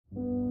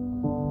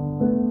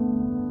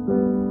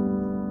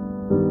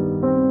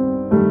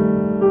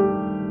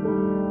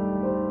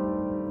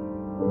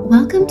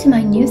Welcome to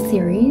my new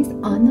series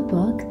on the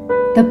book,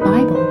 The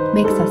Bible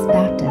Makes Us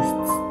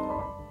Baptists.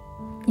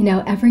 You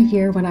know, every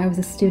year when I was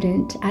a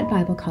student at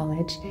Bible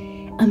college,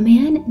 a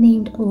man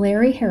named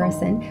Larry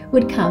Harrison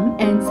would come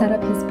and set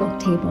up his book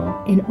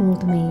table in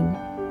Old Main.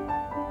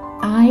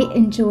 I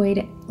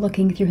enjoyed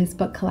looking through his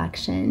book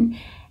collection,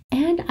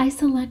 and I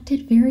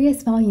selected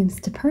various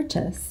volumes to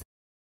purchase.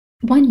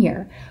 One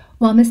year,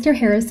 while Mr.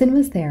 Harrison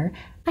was there,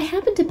 I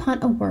happened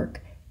upon a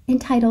work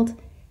entitled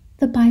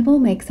The Bible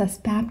Makes Us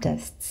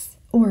Baptists,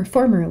 or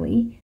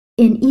formerly,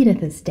 In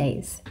Editha's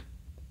Days.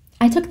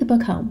 I took the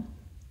book home.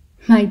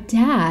 My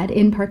dad,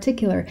 in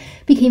particular,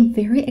 became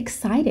very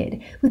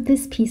excited with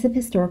this piece of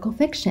historical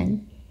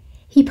fiction.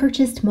 He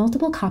purchased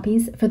multiple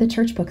copies for the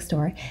church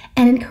bookstore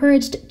and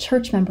encouraged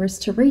church members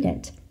to read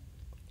it.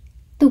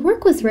 The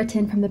work was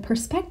written from the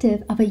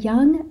perspective of a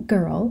young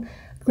girl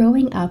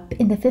growing up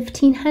in the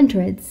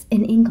 1500s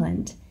in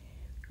England,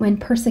 when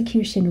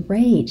persecution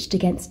raged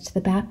against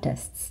the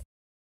Baptists.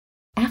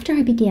 After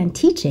I began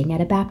teaching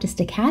at a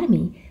Baptist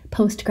academy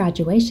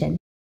post-graduation,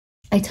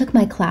 I took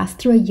my class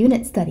through a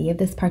unit study of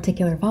this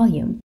particular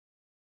volume.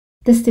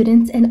 The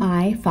students and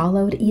I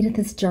followed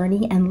Editha's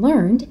journey and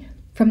learned,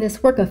 from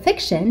this work of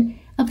fiction,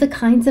 of the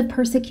kinds of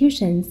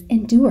persecutions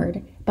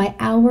endured by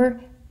our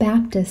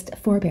Baptist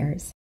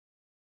forebears.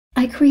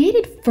 I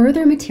created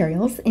further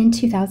materials in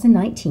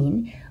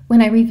 2019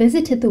 when I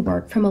revisited the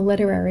work from a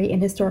literary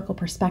and historical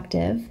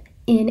perspective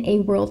in a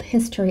world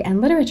history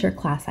and literature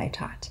class I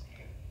taught.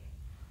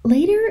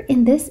 Later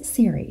in this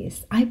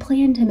series, I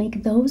plan to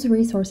make those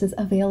resources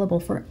available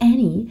for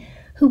any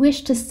who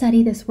wish to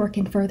study this work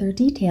in further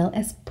detail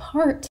as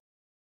part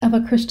of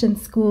a Christian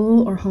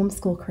school or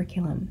homeschool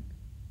curriculum.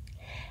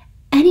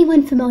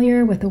 Anyone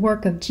familiar with the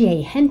work of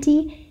G.A.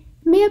 Henty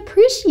may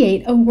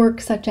appreciate a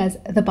work such as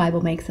The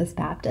Bible Makes Us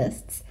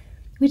Baptists,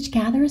 which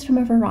gathers from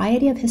a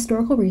variety of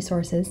historical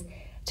resources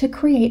to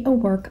create a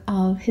work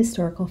of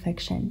historical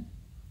fiction.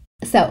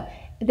 So,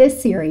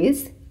 this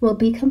series will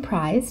be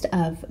comprised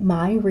of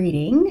my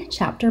reading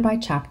chapter by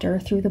chapter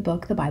through the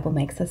book The Bible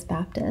Makes Us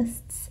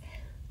Baptists.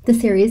 The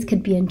series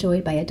could be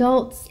enjoyed by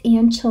adults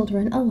and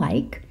children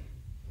alike.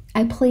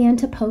 I plan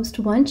to post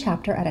one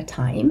chapter at a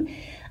time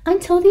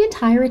until the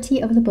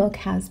entirety of the book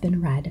has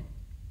been read.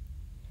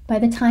 By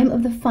the time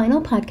of the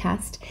final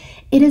podcast,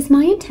 it is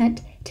my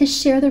intent to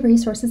share the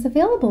resources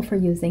available for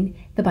using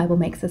The Bible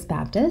Makes Us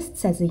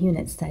Baptists as a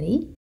unit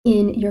study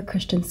in your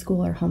Christian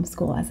school or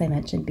homeschool, as I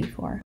mentioned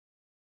before.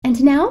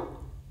 And now,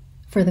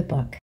 for the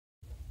book.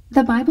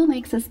 The Bible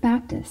Makes Us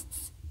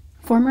Baptists,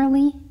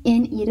 formerly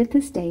In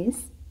Editha's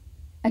Days,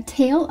 A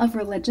Tale of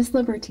Religious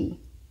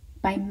Liberty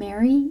by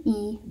Mary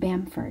E.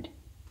 Bamford.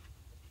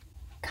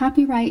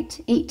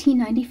 Copyright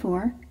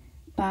 1894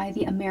 by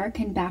the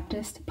American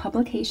Baptist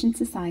Publication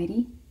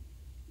Society,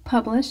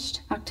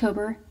 published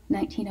October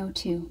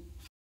 1902.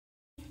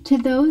 To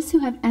those who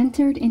have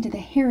entered into the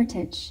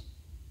heritage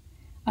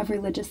of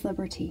religious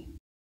liberty.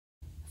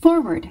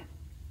 Forward.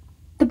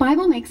 The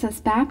Bible Makes Us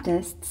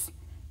Baptists,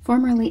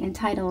 formerly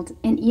entitled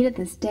In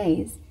Editha's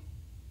Days,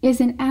 is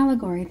an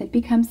allegory that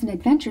becomes an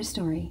adventure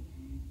story,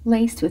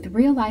 laced with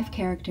real-life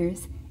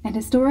characters and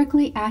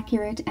historically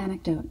accurate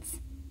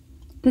anecdotes.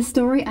 The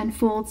story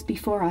unfolds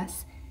before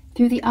us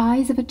through the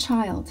eyes of a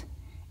child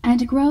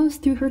and grows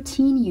through her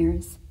teen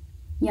years,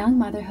 young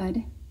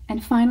motherhood,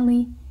 and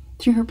finally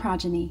through her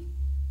progeny.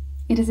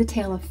 It is a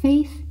tale of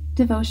faith,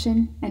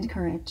 devotion, and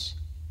courage.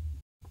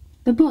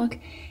 The book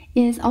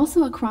is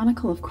also a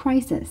chronicle of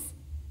crisis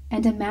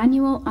and a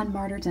manual on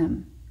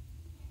martyrdom.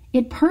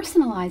 It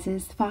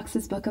personalizes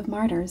Fox's Book of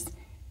Martyrs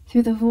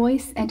through the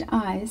voice and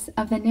eyes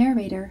of the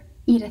narrator,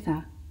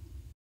 Editha.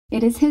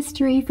 It is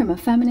history from a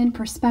feminine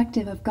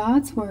perspective of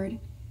God's Word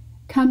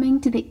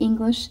coming to the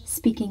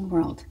English-speaking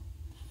world.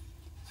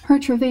 Her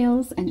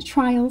travails and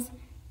trials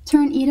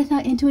turn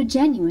Editha into a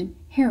genuine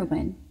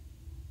heroine.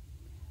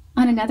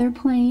 On another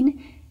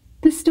plane,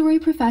 the story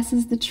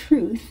professes the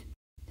truth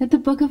that the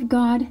Book of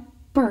God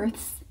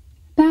births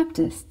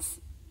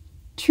Baptists.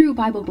 True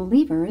Bible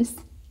believers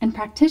and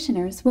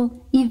practitioners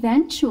will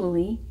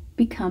eventually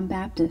become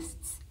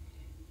Baptists.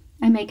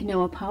 I make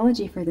no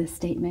apology for this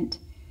statement,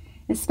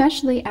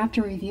 especially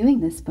after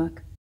reviewing this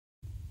book.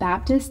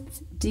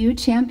 Baptists do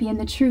champion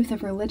the truth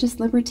of religious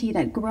liberty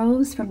that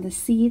grows from the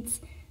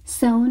seeds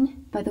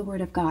sown by the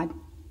Word of God.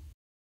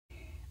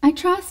 I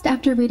trust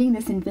after reading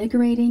this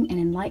invigorating and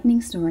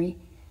enlightening story,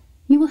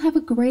 you will have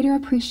a greater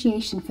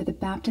appreciation for the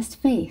Baptist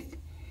faith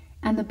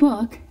and the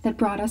book that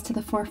brought us to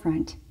the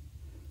forefront.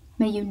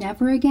 May you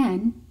never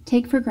again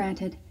take for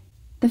granted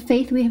the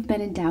faith we have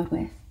been endowed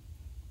with,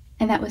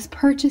 and that was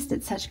purchased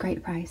at such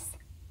great price.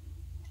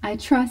 I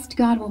trust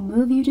God will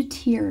move you to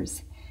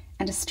tears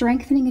and a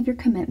strengthening of your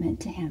commitment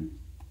to Him.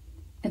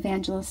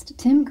 Evangelist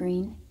Tim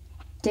Green,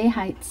 Day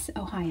Heights,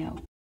 Ohio.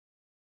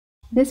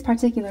 This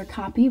particular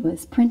copy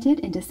was printed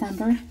in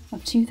December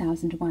of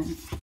 2001.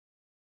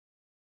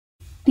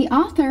 The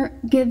author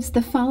gives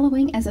the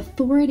following as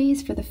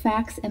authorities for the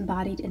facts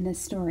embodied in this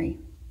story.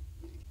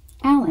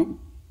 Allen,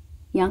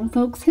 Young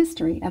Folks'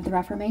 History of the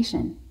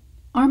Reformation.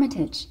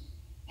 Armitage,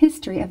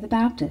 History of the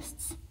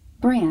Baptists.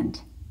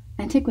 Brand,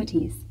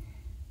 Antiquities.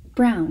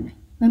 Brown,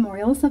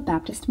 Memorials of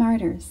Baptist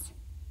Martyrs.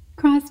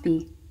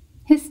 Crosby,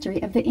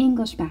 History of the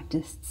English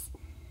Baptists.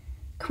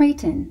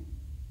 Creighton,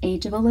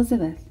 Age of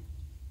Elizabeth.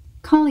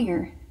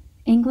 Collier,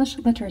 English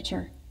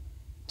Literature.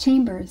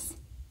 Chambers,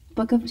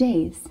 Book of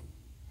Days.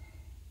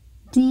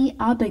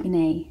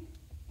 D'Aubigné,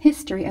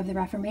 History of the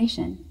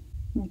Reformation.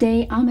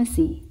 De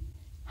Amici,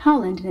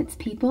 Holland and its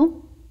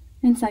People,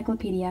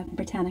 Encyclopedia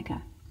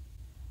Britannica.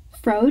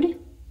 Froude,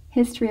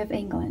 History of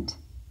England.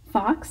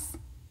 Fox,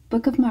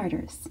 Book of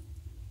Martyrs.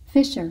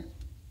 Fisher,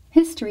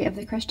 History of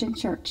the Christian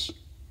Church.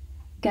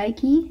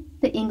 Geikie,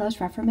 The English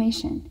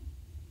Reformation.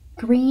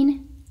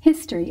 Green,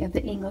 History of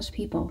the English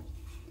People.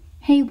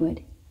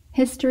 Haywood,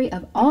 History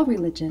of All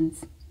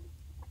Religions.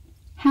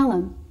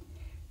 Hallam,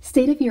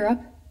 State of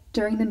Europe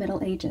during the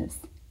Middle Ages.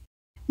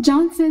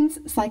 Johnson's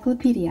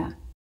Cyclopedia.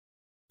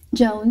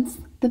 Jones,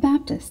 The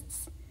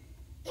Baptists.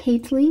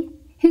 Cately,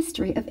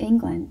 History of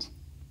England.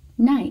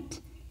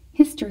 Knight,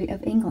 History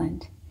of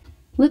England.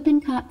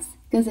 Lippincott's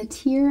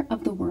Gazetteer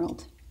of the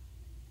World.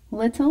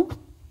 Little,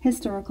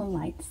 Historical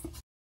Lights.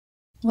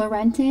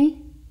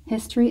 Lorente,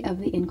 History of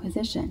the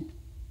Inquisition.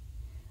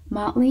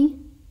 Motley,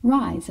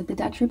 Rise of the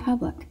Dutch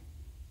Republic.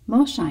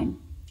 Mosheim,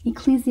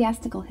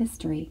 Ecclesiastical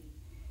History.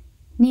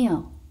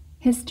 Neal,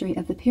 History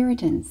of the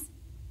Puritans.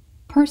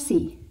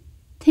 Percy,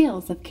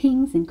 Tales of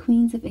Kings and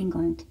Queens of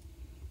England.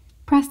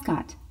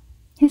 Prescott,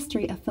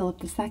 History of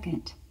Philip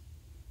II.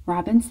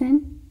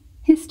 Robinson,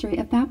 History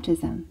of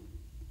Baptism.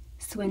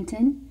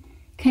 Swinton,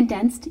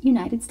 Condensed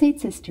United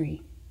States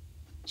History.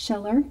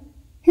 Schiller,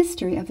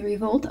 History of the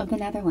Revolt of the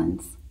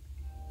Netherlands.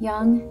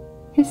 Young,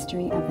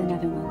 History of the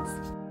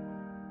Netherlands.